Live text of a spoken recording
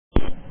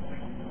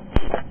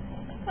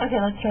Okay,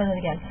 let's try that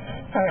again.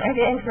 Sorry, I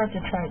get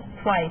interrupted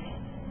twice.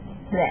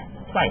 Blech,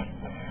 twice.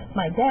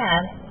 My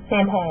dad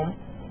came home,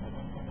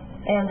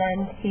 and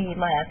then he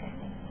left,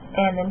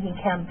 and then he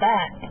came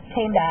back,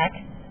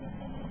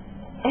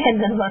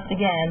 and then left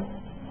again,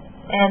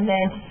 and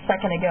then just a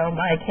second ago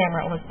my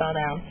camera almost fell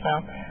down. So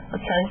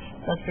let's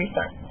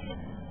restart.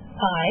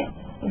 Hi,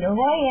 you know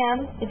who I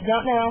am. If you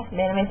don't know, I'm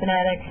Anime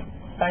Fanatic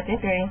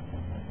 523.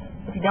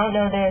 If you don't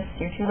know this,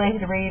 you're too lazy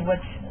to read,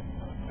 which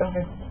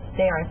over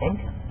there, I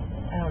think.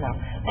 I don't know.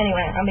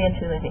 Anyway, I'm being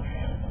too lazy.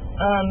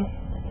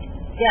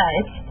 Yeah,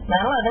 it's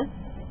 9/11,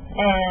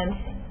 and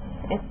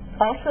it's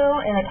also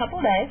in a couple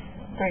days,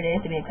 3 days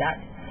to be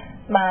exact,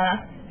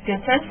 my good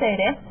friend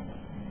Sadie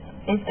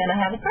is gonna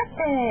have a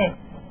birthday.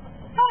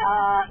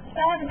 I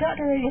haven't got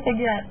her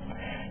anything yet,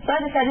 so I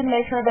decided to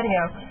make her a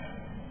video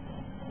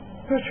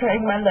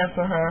portraying my love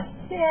for her.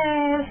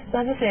 Yes,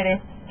 love you, Sadie.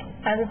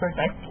 Happy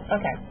birthday.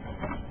 Okay.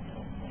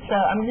 So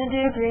I'm gonna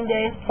do Green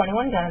Day's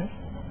 21 Guns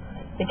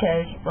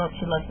because, well,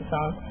 she loves the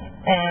song,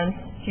 and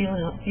she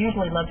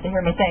usually loves to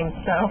hear me sing,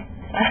 so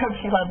I hope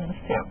she loves this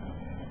too.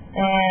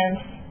 And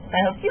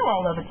I hope you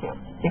all love it too,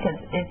 because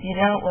if you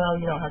don't, well,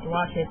 you don't have to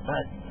watch it,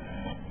 but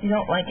if you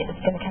don't like it, it's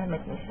gonna kind of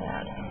make me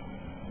sad.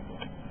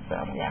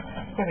 So, yeah,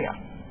 here we go.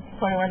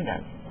 21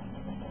 Guns.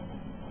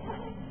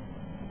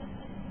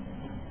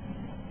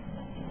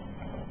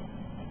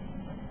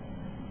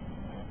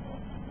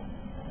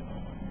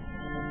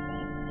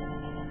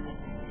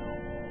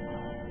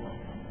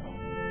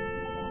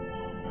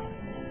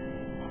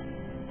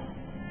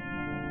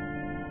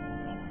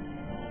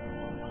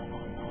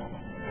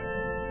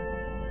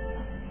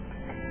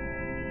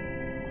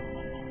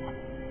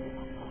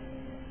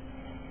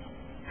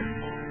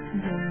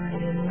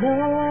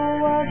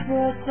 Know what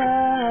we're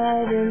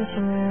fighting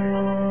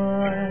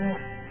for,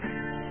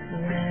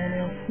 when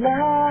it's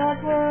not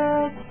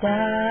worth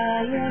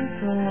dying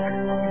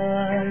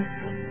for.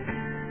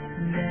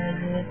 Does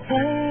it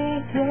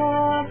take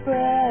your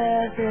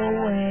breath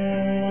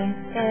away,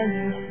 and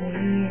you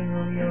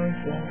feel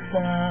yourself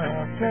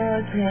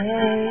suffocating?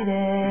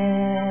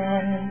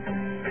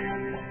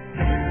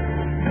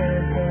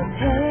 There's a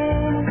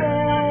pain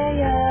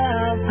way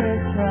out to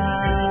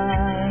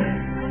cry,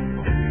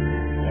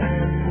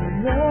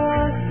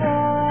 look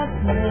for a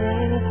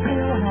place to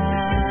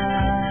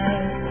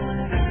hide.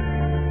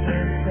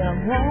 If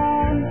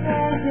someone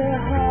says your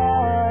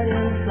heart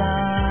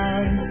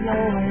inside,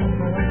 you're in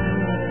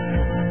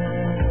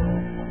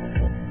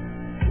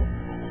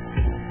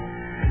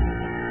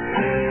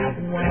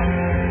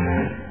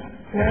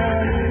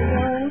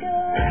One day,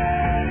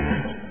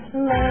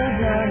 lay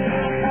down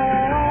your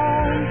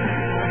arms,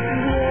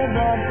 give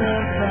up the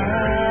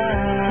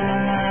fight.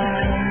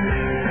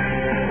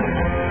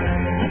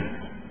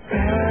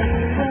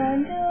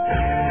 One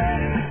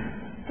day,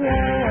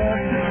 throw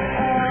up your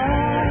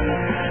arms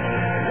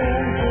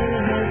into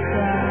the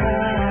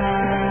sky,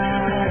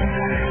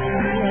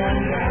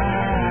 and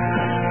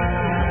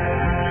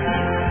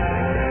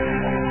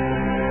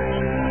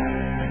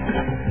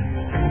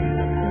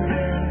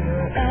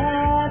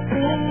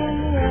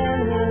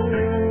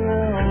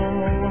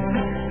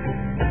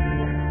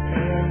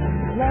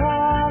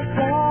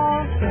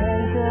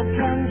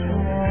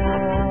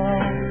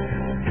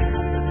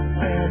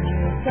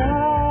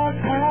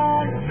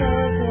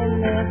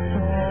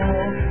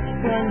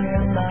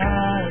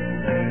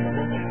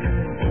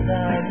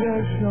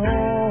your soul.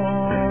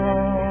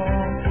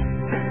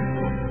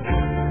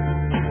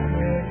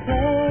 Your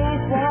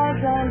faith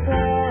was on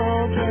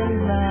broken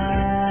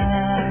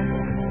glass,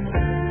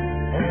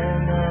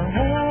 and the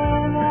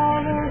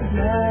hangovers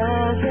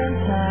broken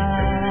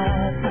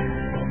past.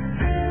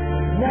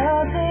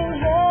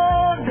 Nothing's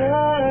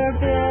ever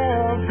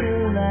built to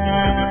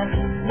last.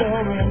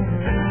 You're in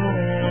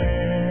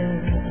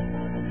ruins.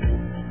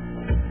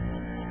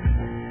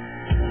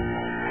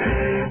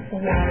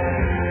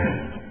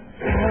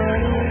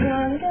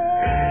 21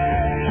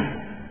 days,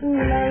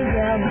 lay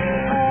down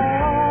your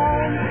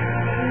arms,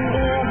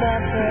 give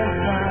up the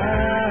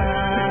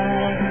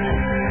fight.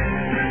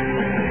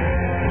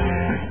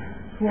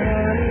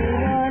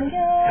 21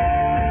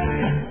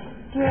 days,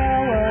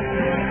 throw up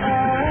your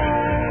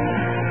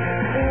arms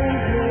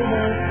into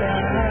the sky,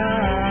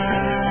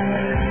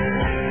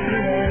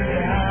 and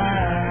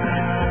die.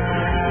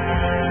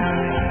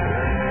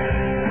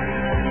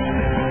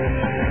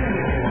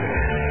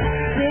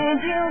 Did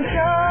you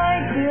try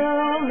to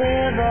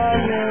live on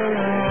your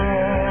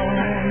own?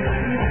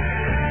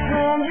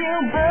 When you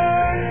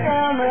burn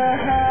down the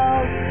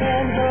house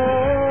and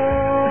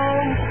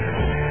home,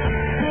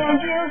 did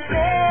you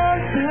stand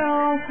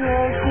too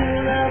close to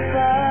the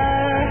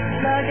fire,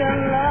 like a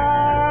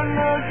lion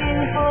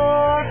looking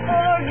for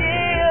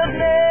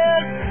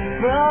forgiveness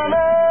from a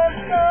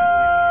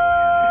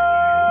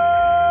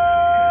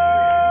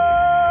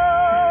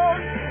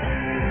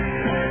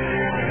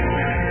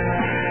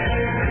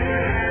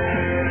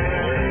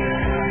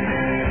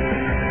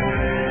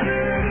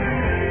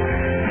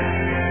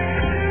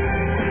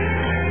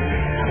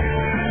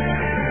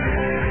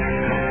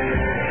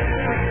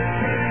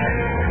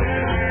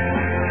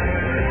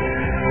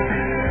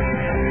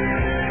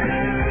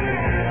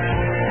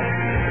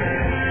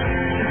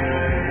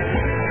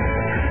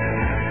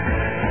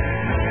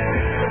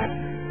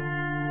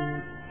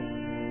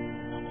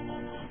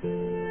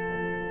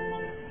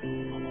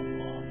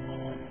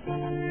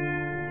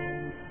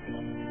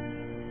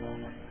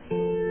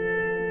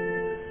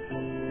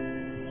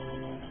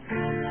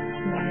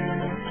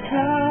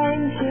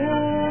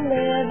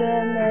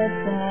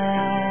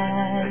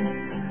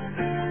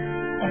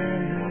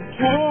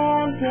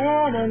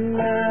get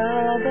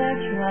another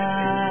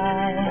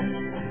try.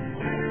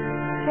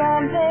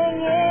 Something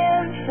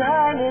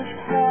inside this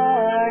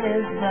heart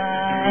is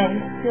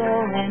dying,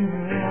 still in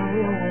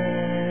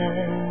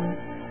ruins.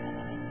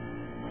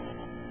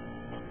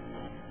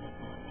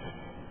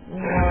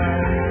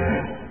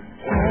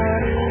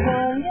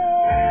 121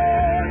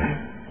 years,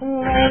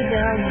 lay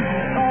down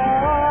your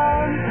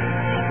arms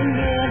and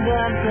give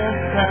up the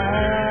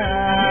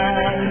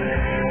fight.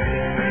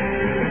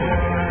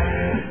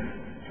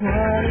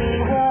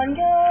 121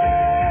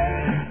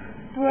 years,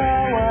 throw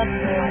up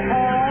your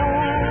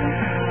arms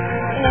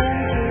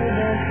into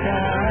the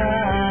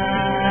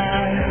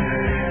sky.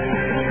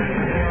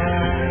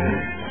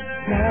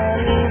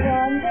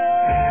 121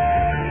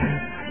 years,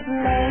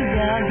 lay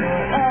down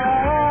your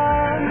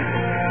arms,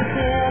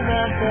 give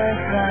up the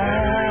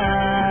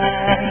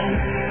fight.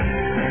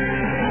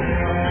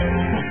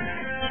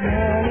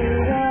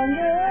 121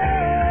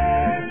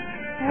 years,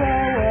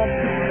 throw up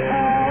your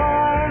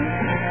arms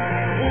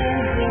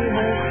into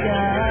the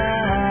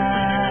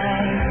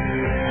sky,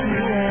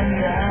 you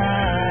and I.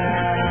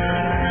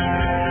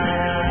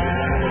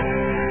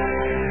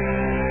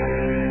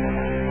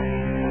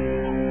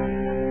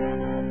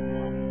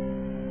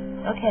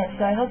 Okay,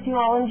 so I hope you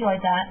all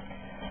enjoyed that.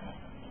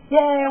 Yay,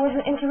 I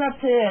wasn't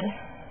interrupted.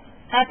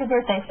 Happy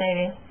birthday,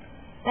 Sadie.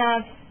 Now,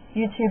 if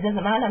YouTube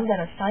doesn't mind, I'm going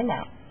to sign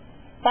out.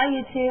 Bye,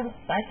 YouTube.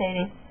 Bye,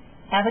 Sadie.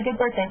 Have a good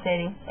birthday,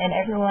 Sadie. And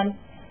everyone,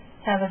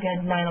 have a good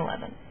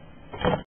 9/11.